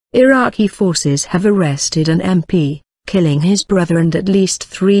Iraqi forces have arrested an MP, killing his brother and at least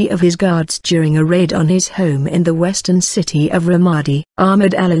 3 of his guards during a raid on his home in the western city of Ramadi.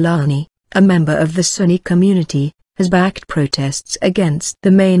 Ahmed al-Awlani, a member of the Sunni community, has backed protests against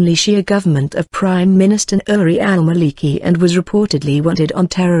the mainly Shia government of Prime Minister Nouri al-Maliki and was reportedly wanted on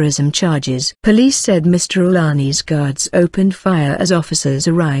terrorism charges. Police said Mr. Awlani's guards opened fire as officers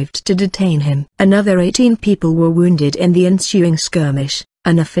arrived to detain him. Another 18 people were wounded in the ensuing skirmish,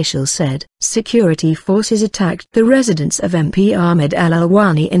 an official said. Security forces attacked the residence of MP Ahmed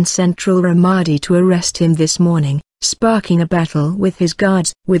al-Awlani in central Ramadi to arrest him this morning, sparking a battle with his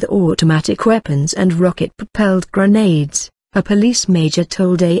guards with automatic weapons and rocket-propelled grenades, a police major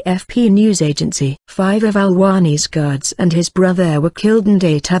told AFP news agency. 5 of Awlani's guards and his brother were killed and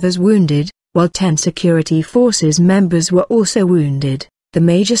 8 others wounded, while 10 security forces members were also wounded, the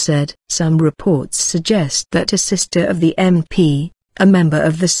major said. Some reports suggest that a sister of the MP, a member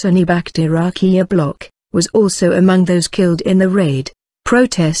of the Sunni-backed Iraqi bloc, was also among those killed in the raid.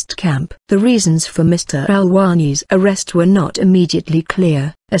 Protest camp. The reasons for Mr. Awlani's arrest were not immediately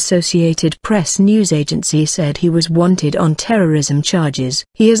clear. Associated Press news agency said he was wanted on terrorism charges.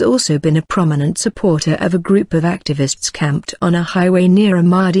 He has also been a prominent supporter of a group of activists camped on a highway near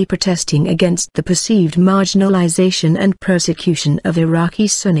Ramadi protesting against the perceived marginalization and persecution of Iraqi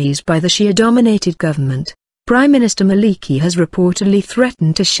Sunnis by the Shia-dominated government. Prime Minister Maliki has reportedly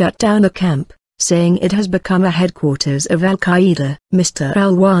threatened to shut down the camp, saying it has become a headquarters of al-Qaeda. Mr.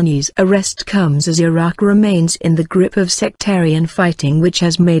 Awlani's arrest comes as Iraq remains in the grip of sectarian fighting which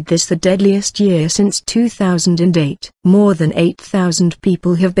has made this the deadliest year since 2008. More than 8,000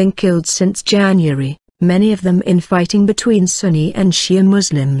 people have been killed since January, many of them in fighting between Sunni and Shia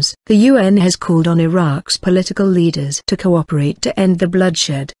Muslims. The UN has called on Iraq's political leaders to cooperate to end the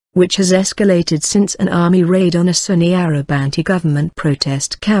bloodshed, which has escalated since an army raid on a Sunni Arab anti-government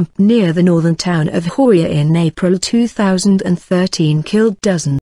protest camp near the northern town of Hoya in April 2013 killed dozens.